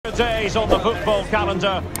days on the football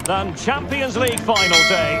calendar than Champions League final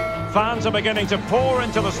day. Fans are beginning to pour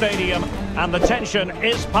into the stadium and the tension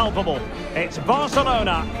is palpable. It's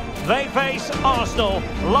Barcelona. They face Arsenal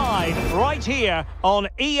live right here on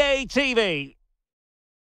EA TV.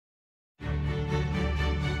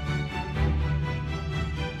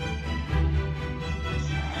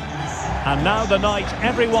 And now the night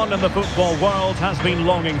everyone in the football world has been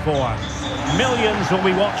longing for. Millions will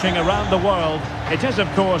be watching around the world. It is,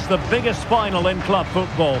 of course, the biggest final in club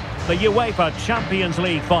football, the UEFA Champions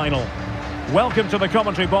League final. Welcome to the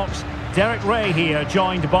commentary box. Derek Ray here,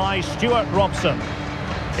 joined by Stuart Robson.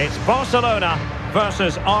 It's Barcelona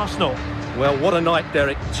versus Arsenal. Well, what a night,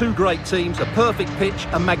 Derek. Two great teams, a perfect pitch,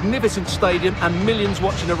 a magnificent stadium, and millions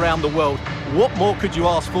watching around the world. What more could you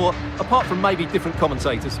ask for, apart from maybe different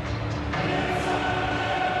commentators?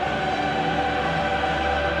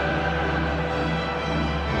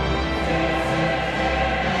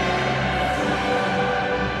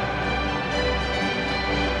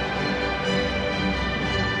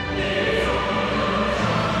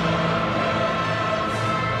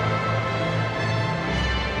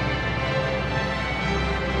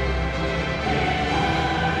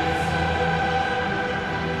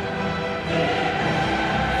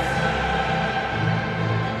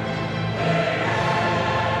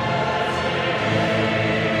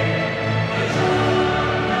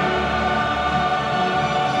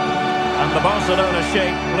 The Barcelona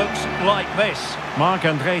shape looks like this.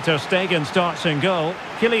 Marc-Andre ter Stegen starts in goal.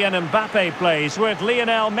 Kylian Mbappe plays with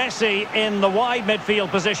Lionel Messi in the wide midfield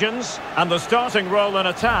positions. And the starting role in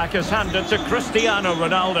attack is handed to Cristiano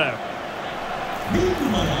Ronaldo.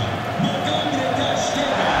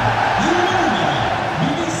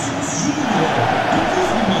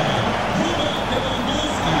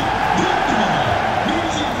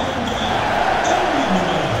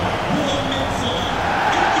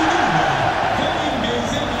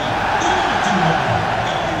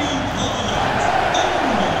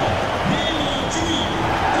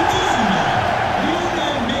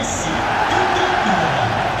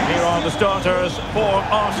 Starters for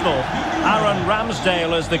Arsenal. Aaron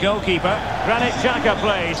Ramsdale is the goalkeeper. Granit Xhaka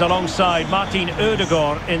plays alongside Martin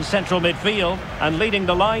Ødegaard in central midfield, and leading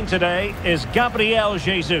the line today is Gabriel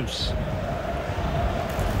Jesus.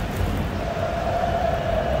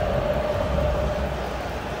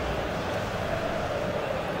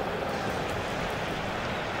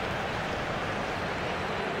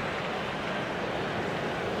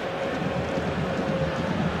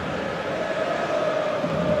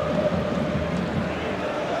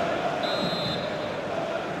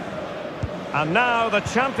 And now the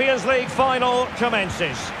Champions League final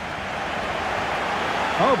commences.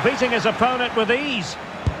 Oh, beating his opponent with ease.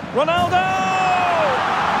 Ronaldo!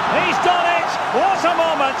 He's done it! What a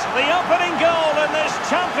moment! The opening goal in this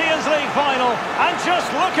Champions League final. And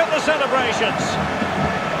just look at the celebrations.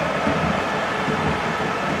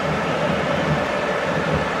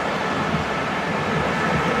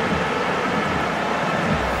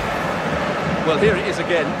 Well, here it is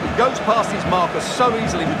again. He goes past his marker so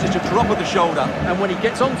easily with just a drop of the shoulder, and when he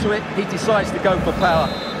gets onto it, he decides to go for power.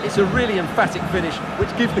 It's a really emphatic finish,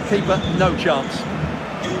 which gives the keeper no chance.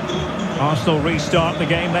 Arsenal restart the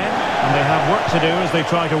game then, and they have work to do as they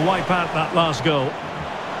try to wipe out that last goal.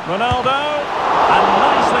 Ronaldo, and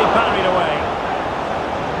nicely parried away.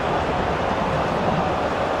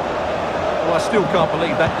 Well, I still can't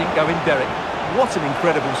believe that didn't go in, Derek. What an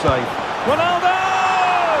incredible save. Ronaldo!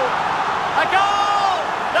 A goal!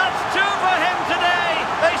 That's two for him today.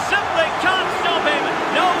 They simply can't stop him.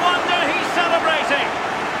 No wonder he's celebrating.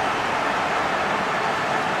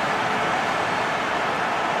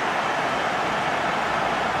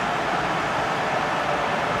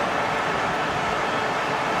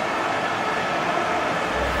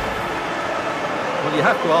 Well, you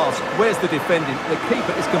have to ask, where's the defending? The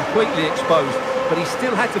keeper is completely exposed, but he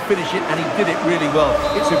still had to finish it, and he did it really well.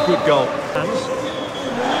 It's a good goal.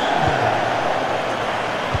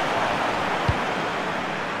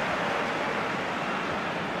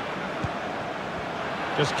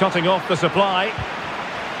 Just cutting off the supply.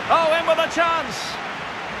 Oh, in with a chance.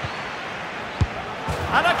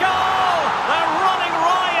 And a goal! They're running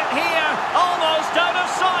riot here, almost out of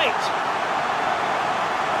sight.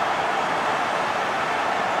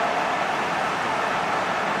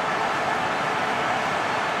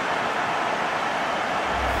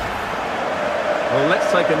 Well, let's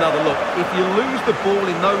take another look. If you lose the ball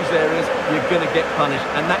in those areas, you're going to get punished,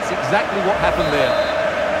 and that's exactly what happened there.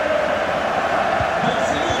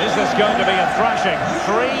 Is this going to be a thrashing?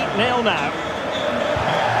 3-0 now.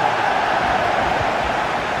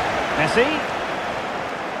 Messi.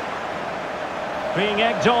 Being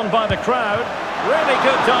egged on by the crowd. Really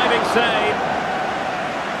good diving save.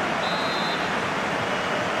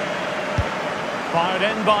 Fired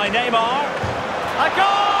in by Neymar. A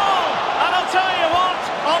goal! And I'll tell you what,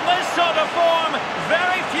 on this sort of form,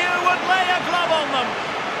 very few would lay a glove on them.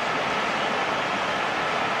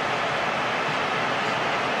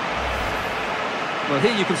 Well,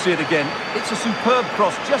 here you can see it again. It's a superb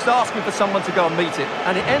cross, just asking for someone to go and meet it.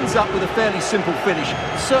 And it ends up with a fairly simple finish.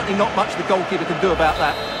 Certainly not much the goalkeeper can do about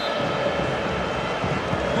that.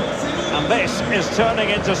 And this is turning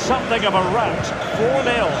into something of a rout.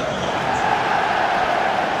 4-0.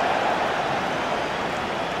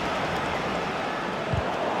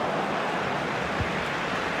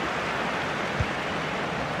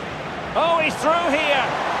 Oh, he's through here.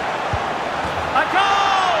 A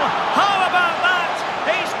goal! How about that?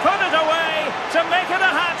 He's put it away to make it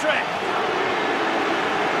a hat-trick.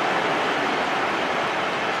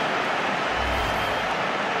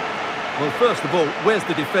 Well, first of all, where's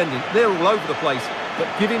the defending? They're all over the place. But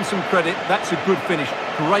give him some credit. That's a good finish.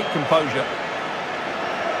 Great composure.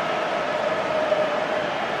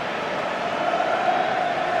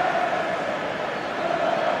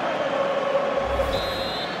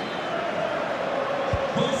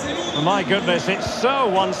 My goodness, it's so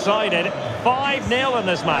one-sided. 5-0 in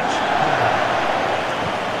this match.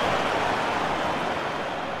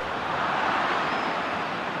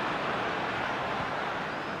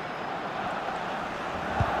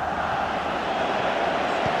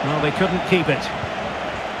 Well, they couldn't keep it.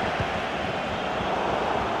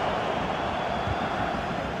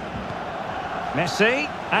 Messi,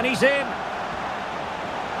 and he's in.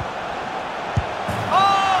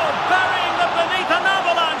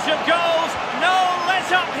 Of goals, no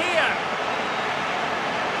let up here.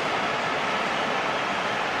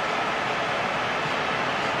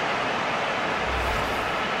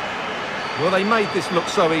 Well, they made this look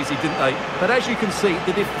so easy, didn't they? But as you can see,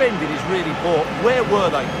 the defending is really poor. Where were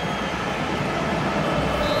they?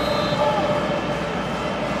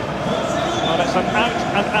 Well, it's an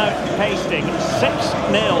out-and-out pasting.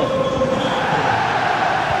 6-0.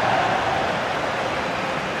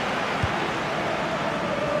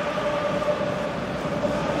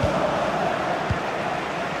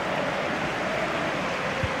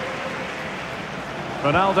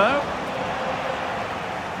 Ronaldo.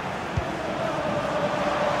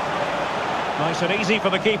 Nice and easy for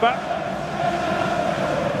the keeper.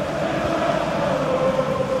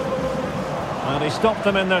 And he stopped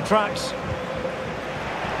them in their tracks.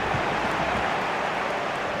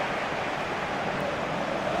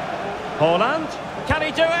 Haaland, can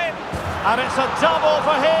he do it? And it's a double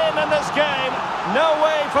for him in this game. No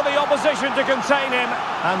way for the opposition to contain him.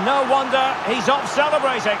 And no wonder he's off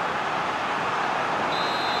celebrating.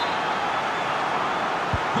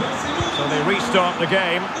 So they restart the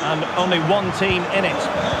game, and only one team in it.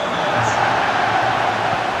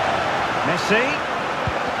 Messi.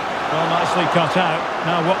 Well, nicely cut out.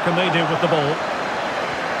 Now what can they do with the ball?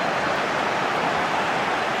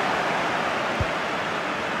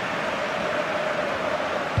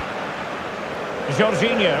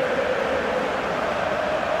 Jorginho.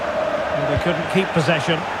 Well, they couldn't keep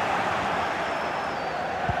possession.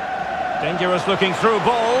 Dangerous looking through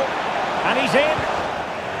ball. And he's in.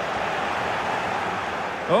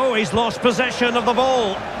 Oh, he's lost possession of the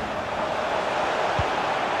ball.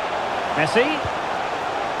 Messi.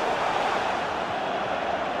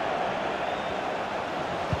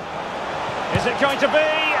 Is it going to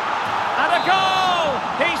be? And a goal!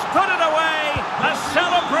 He's put it away! A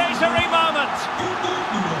celebratory moment!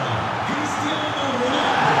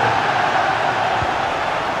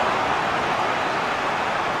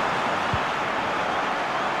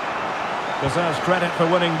 Deserves credit for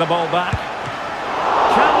winning the ball back.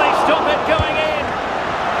 Can they stop it going in?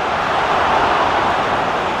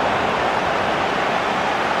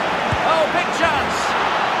 Oh, big chance.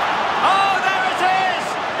 Oh, there it is.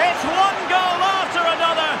 It's one goal after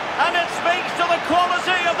another, and it speaks to the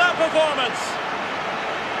quality of that performance.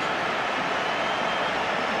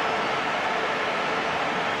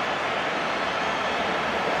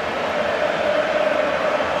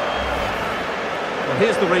 Well,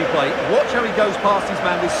 here's the replay. Watch how he goes past his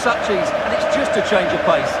man with such ease, and it's just a change of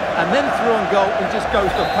pace. And then through on goal, he just goes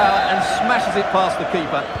for power and smashes it past the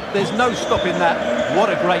keeper. There's no stopping that. What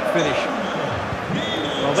a great finish.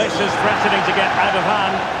 Well, this is threatening to get out of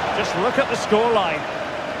hand. Just look at the scoreline.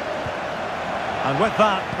 And with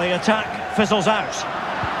that, the attack fizzles out.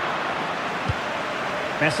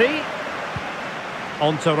 Messi.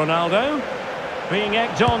 On to Ronaldo. Being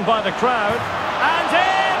egged on by the crowd. And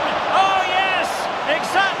in! Oh, yes!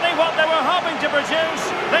 Exactly what they were hoping to produce.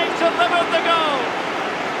 They've delivered the goal.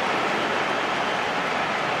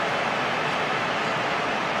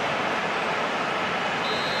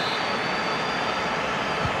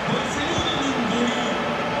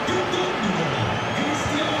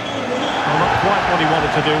 Well, not quite what he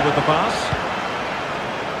wanted to do with the pass.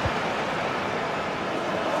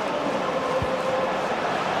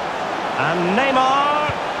 And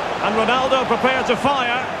Neymar, and Ronaldo prepared to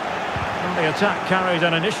fire. And the attack carried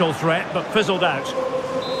an initial threat, but fizzled out.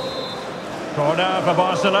 Corner for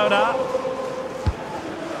Barcelona.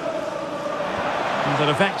 And an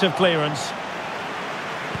effective clearance.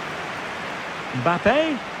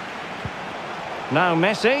 Mbappe. Now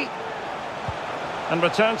Messi. And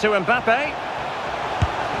return to Mbappe.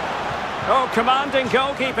 Oh, commanding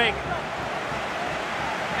goalkeeping.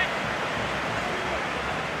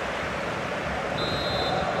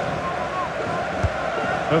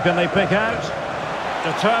 Who can they pick out?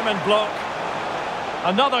 Determined block.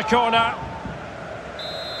 Another corner.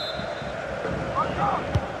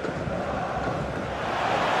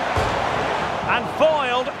 And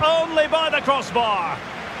foiled only by the crossbar.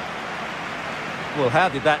 Well, how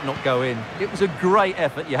did that not go in? It was a great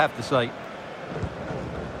effort, you have to say.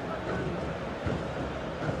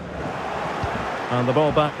 And the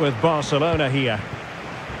ball back with Barcelona here.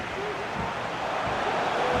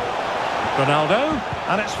 Ronaldo,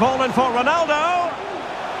 and it's fallen for Ronaldo.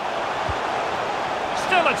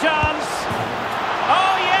 Still a chance.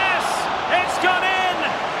 Oh yes, it's gone in,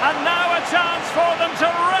 and now a chance for them to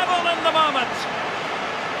revel in the moment.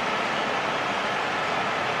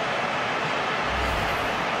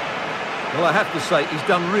 Well, I have to say, he's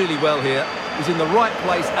done really well here. He's in the right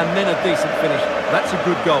place and then a decent finish. That's a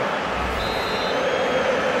good goal.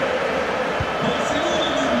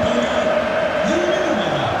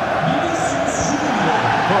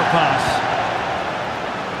 Poor pass.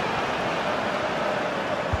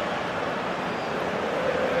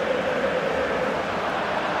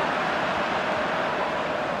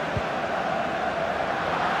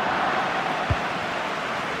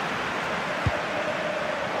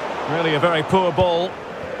 Really a very poor ball.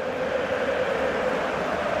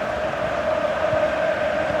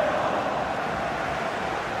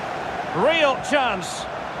 Real chance.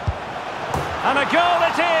 And a goal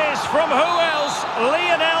it is from who else?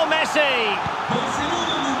 Lionel Messi.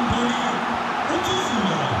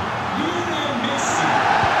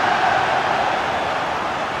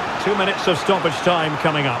 2 minutes of stoppage time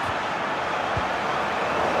coming up.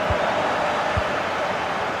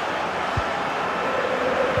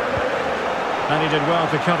 And he did well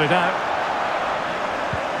to cut it out.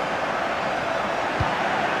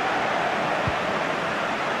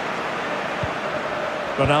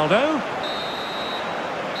 Ronaldo.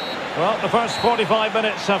 Well, the first 45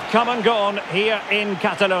 minutes have come and gone here in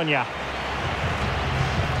Catalonia.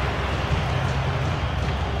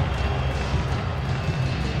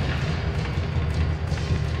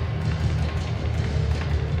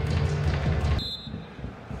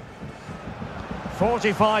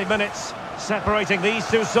 "45 minutes separating these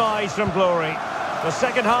two sides from glory. The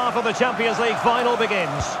second half of the Champions League final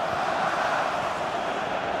begins.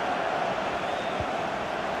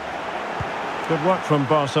 Good work from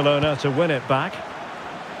Barcelona to win it back.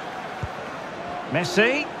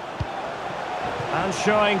 Messi. And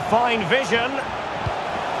showing fine vision.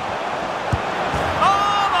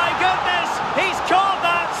 Oh my goodness! He's caught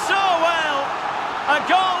that so well! A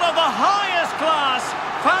goal of the highest class.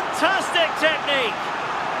 Fantastic technique.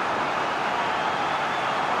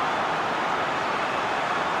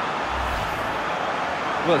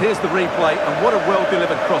 Well, here's the replay, and what a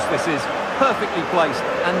well-delivered cross this is. Perfectly placed,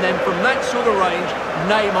 and then from that sort of range,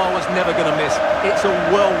 Neymar was never going to miss. It's a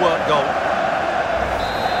well-worked goal.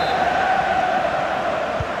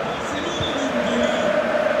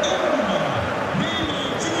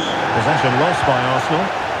 Possession lost by Arsenal.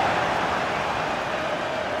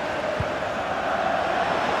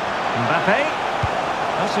 Mbappe.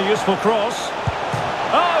 That's a useful cross.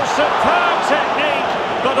 Oh, superb technique,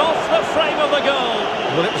 but off the frame of the goal.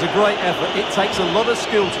 Well, it was a great effort. It takes a lot of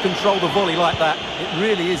skill to control the volley like that. It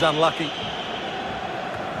really is unlucky.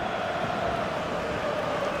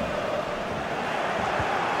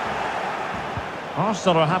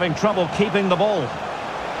 Arsenal are having trouble keeping the ball.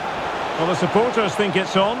 Well, the supporters think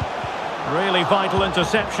it's on. Really vital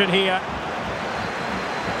interception here.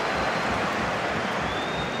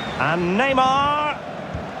 And Neymar.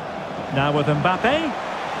 Now with Mbappe.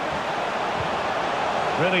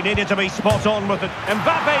 Really needed to be spot on with it.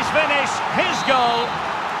 Mbappe's finish, his goal.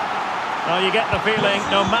 Now you get the feeling,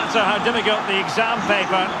 no matter how difficult the exam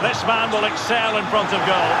paper, this man will excel in front of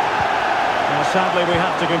goal. Well, sadly, we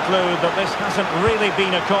have to conclude that this hasn't really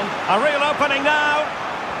been a real opening now.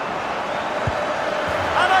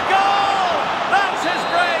 And a goal! That's his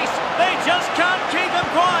brace. They just can't keep him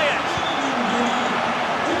quiet.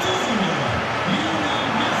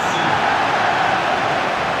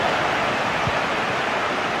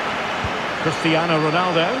 Cristiano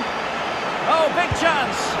Ronaldo. Oh, big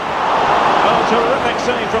chance. Oh, terrific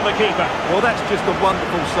save from the keeper. Well, that's just a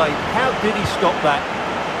wonderful save. How did he stop that?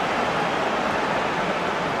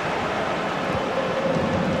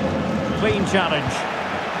 Clean challenge.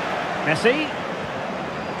 Messi.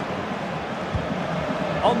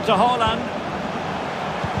 On to Haaland.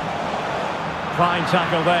 Fine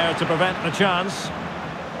tackle there to prevent the chance.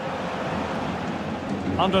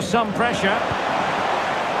 Under some pressure.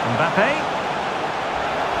 Mbappe.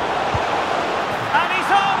 And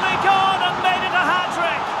he's only gone and made it a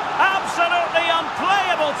hat-trick. Absolutely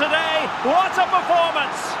unplayable today. What a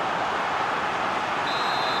performance.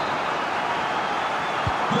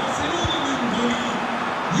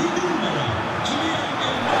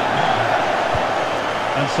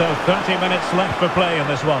 And so 30 minutes left for play in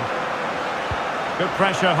this one. Good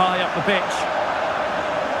pressure high up the pitch.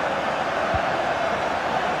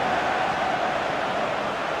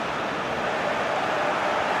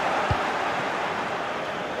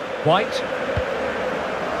 White.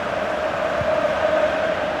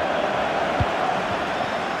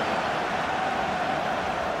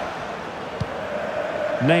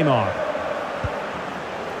 Neymar.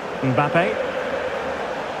 Mbappe.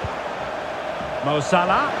 Mo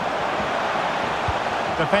Salah.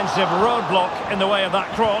 Defensive roadblock in the way of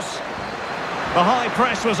that cross. The high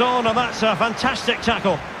press was on, and that's a fantastic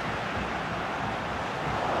tackle.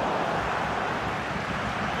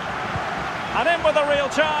 And in with a real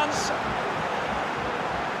chance.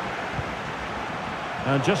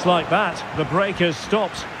 And just like that, the break has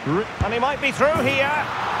stopped. And he might be through here.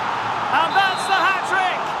 And that's the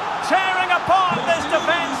hat-trick! Tearing apart this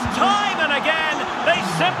defence time and again. They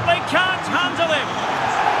simply can't handle him.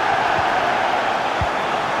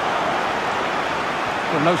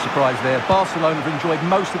 Well, no surprise there. Barcelona have enjoyed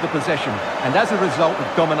most of the possession, and as a result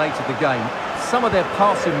have dominated the game. Some of their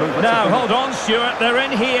passing movements... Now, hold on, Stuart. They're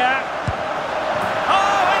in here.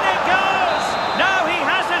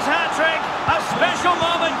 Special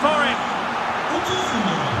moment for him.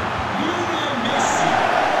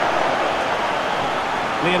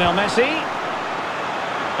 Lionel Messi.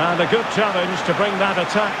 And a good challenge to bring that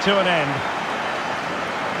attack to an end.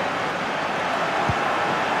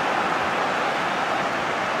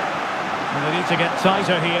 And they need to get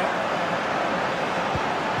tighter here.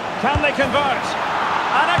 Can they convert?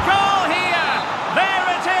 And a goal here! There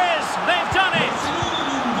it is! They've done it!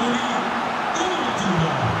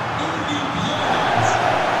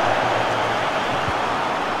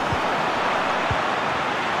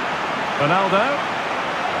 Ronaldo.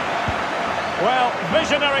 Well,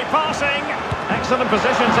 visionary passing. Excellent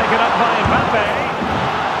position taken up by Mbappe.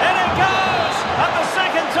 In it goes! At the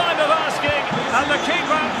second time of asking, and the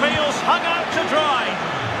keeper feels hung out to dry.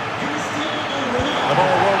 The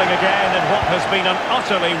ball rolling again in what has been an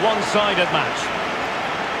utterly one-sided match.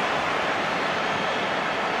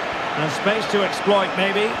 And space to exploit,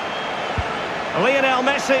 maybe. Lionel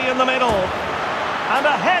Messi in the middle. And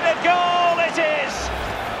a headed goal it is!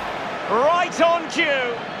 Right on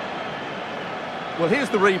cue. Well, here's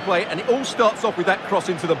the replay, and it all starts off with that cross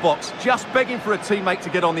into the box, just begging for a teammate to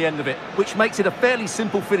get on the end of it, which makes it a fairly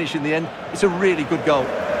simple finish in the end. It's a really good goal.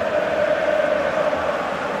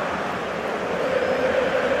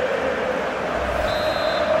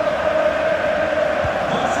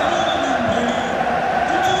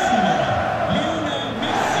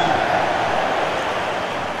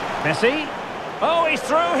 Messi. Oh, he's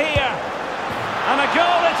through here. And a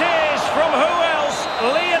goal it is from who else?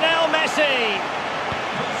 Lionel Messi.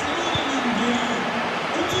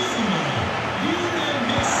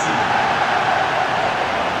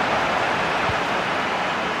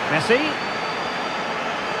 Messi.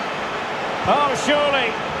 Oh,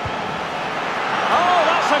 surely. Oh,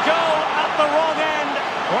 that's a goal at the wrong end.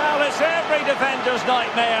 Well, it's every defender's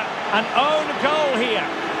nightmare. An own goal here.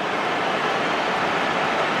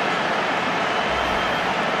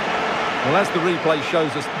 Well, as the replay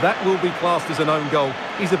shows us, that will be classed as an own goal.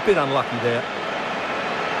 He's a bit unlucky there.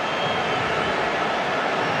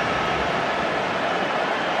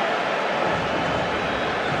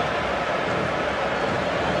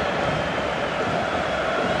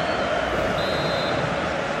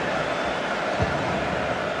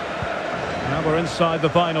 Now we're inside the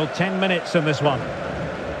final 10 minutes in this one.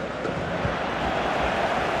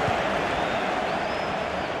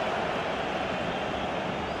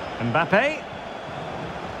 Mbappe.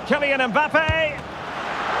 Kylian Mbappe.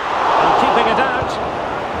 And keeping it out.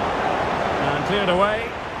 And cleared away.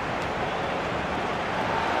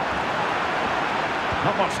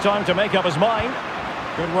 Not much time to make up his mind.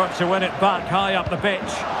 Good work to win it back high up the pitch.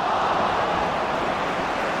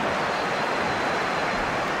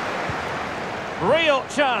 Real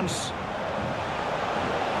chance.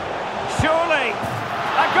 Surely.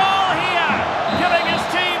 A goal here. Giving his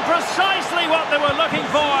team precisely what they were looking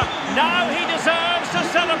for. Now he deserves to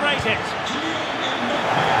celebrate it.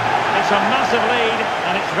 It's a massive lead,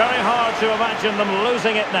 and it's very hard to imagine them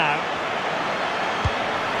losing it now.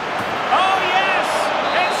 Oh yes!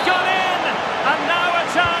 It's gone in! And now a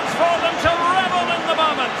chance for them to revel in the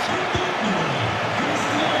moment.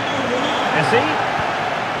 Messi.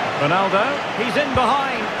 Ronaldo. He's in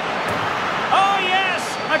behind. Oh yes!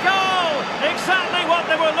 A goal! Exactly what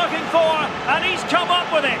they were looking for, and he's come up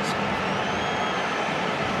with it.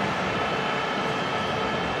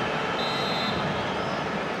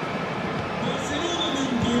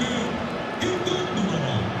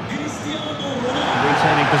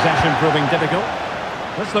 Retaining possession proving difficult.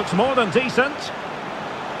 This looks more than decent. It's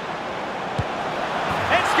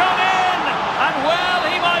gone in! And well,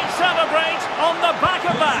 he might celebrate on the back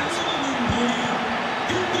of that.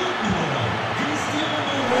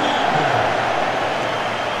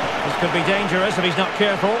 This could be dangerous if he's not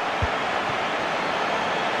careful.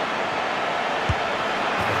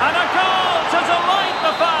 And a goal to delight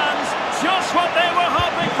the fans. Just what they were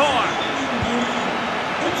hoping for.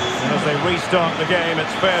 As they restart the game,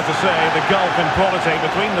 it's fair to say the gulf in quality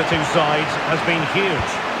between the two sides has been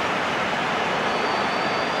huge.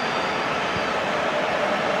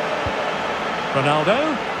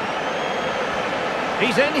 Ronaldo.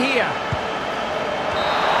 He's in here.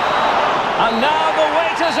 And now the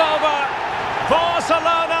wait is over.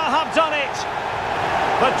 Barcelona have done it.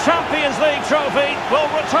 The Champions League trophy will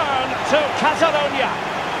return to Catalonia.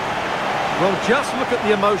 Well, just look at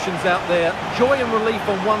the emotions out there. Joy and relief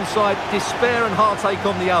on one side, despair and heartache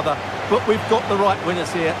on the other. But we've got the right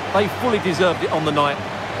winners here. They fully deserved it on the night.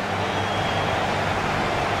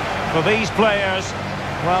 For these players,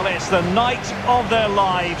 well, it's the night of their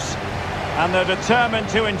lives. And they're determined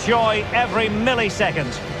to enjoy every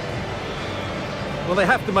millisecond. Well, they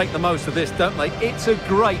have to make the most of this, don't they? It's a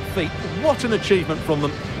great feat. What an achievement from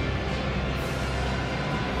them.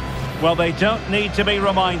 Well, they don't need to be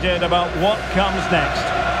reminded about what comes next.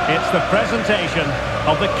 It's the presentation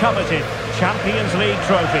of the coveted Champions League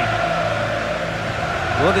trophy.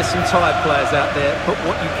 Well, there's some tired players out there, but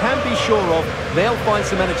what you can be sure of, they'll find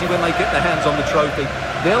some energy when they get their hands on the trophy.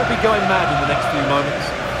 They'll be going mad in the next few moments.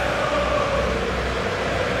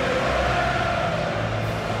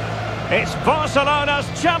 It's Barcelona's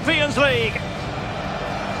Champions League.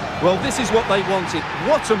 Well, this is what they wanted.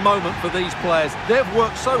 What a moment for these players. They've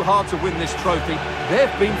worked so hard to win this trophy.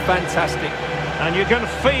 They've been fantastic. And you can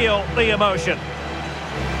feel the emotion.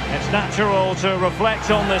 It's natural to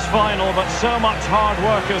reflect on this final, but so much hard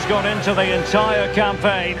work has gone into the entire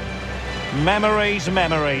campaign. Memories,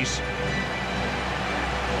 memories.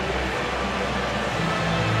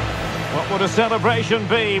 What would a celebration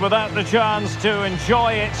be without the chance to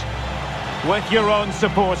enjoy it with your own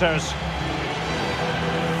supporters?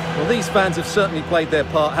 Well, these fans have certainly played their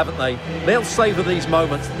part, haven't they? They'll savour these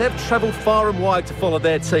moments. They've travelled far and wide to follow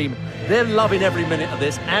their team. They're loving every minute of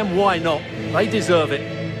this, and why not? They deserve it.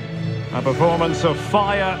 A performance of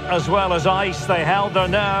fire as well as ice. They held their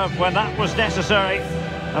nerve when that was necessary.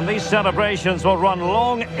 And these celebrations will run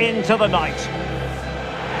long into the night.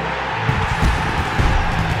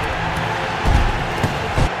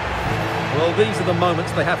 Well, these are the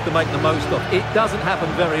moments they have to make the most of. It doesn't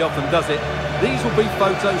happen very often, does it? These will be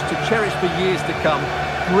photos to cherish for years to come.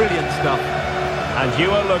 Brilliant stuff. And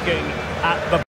you are looking at the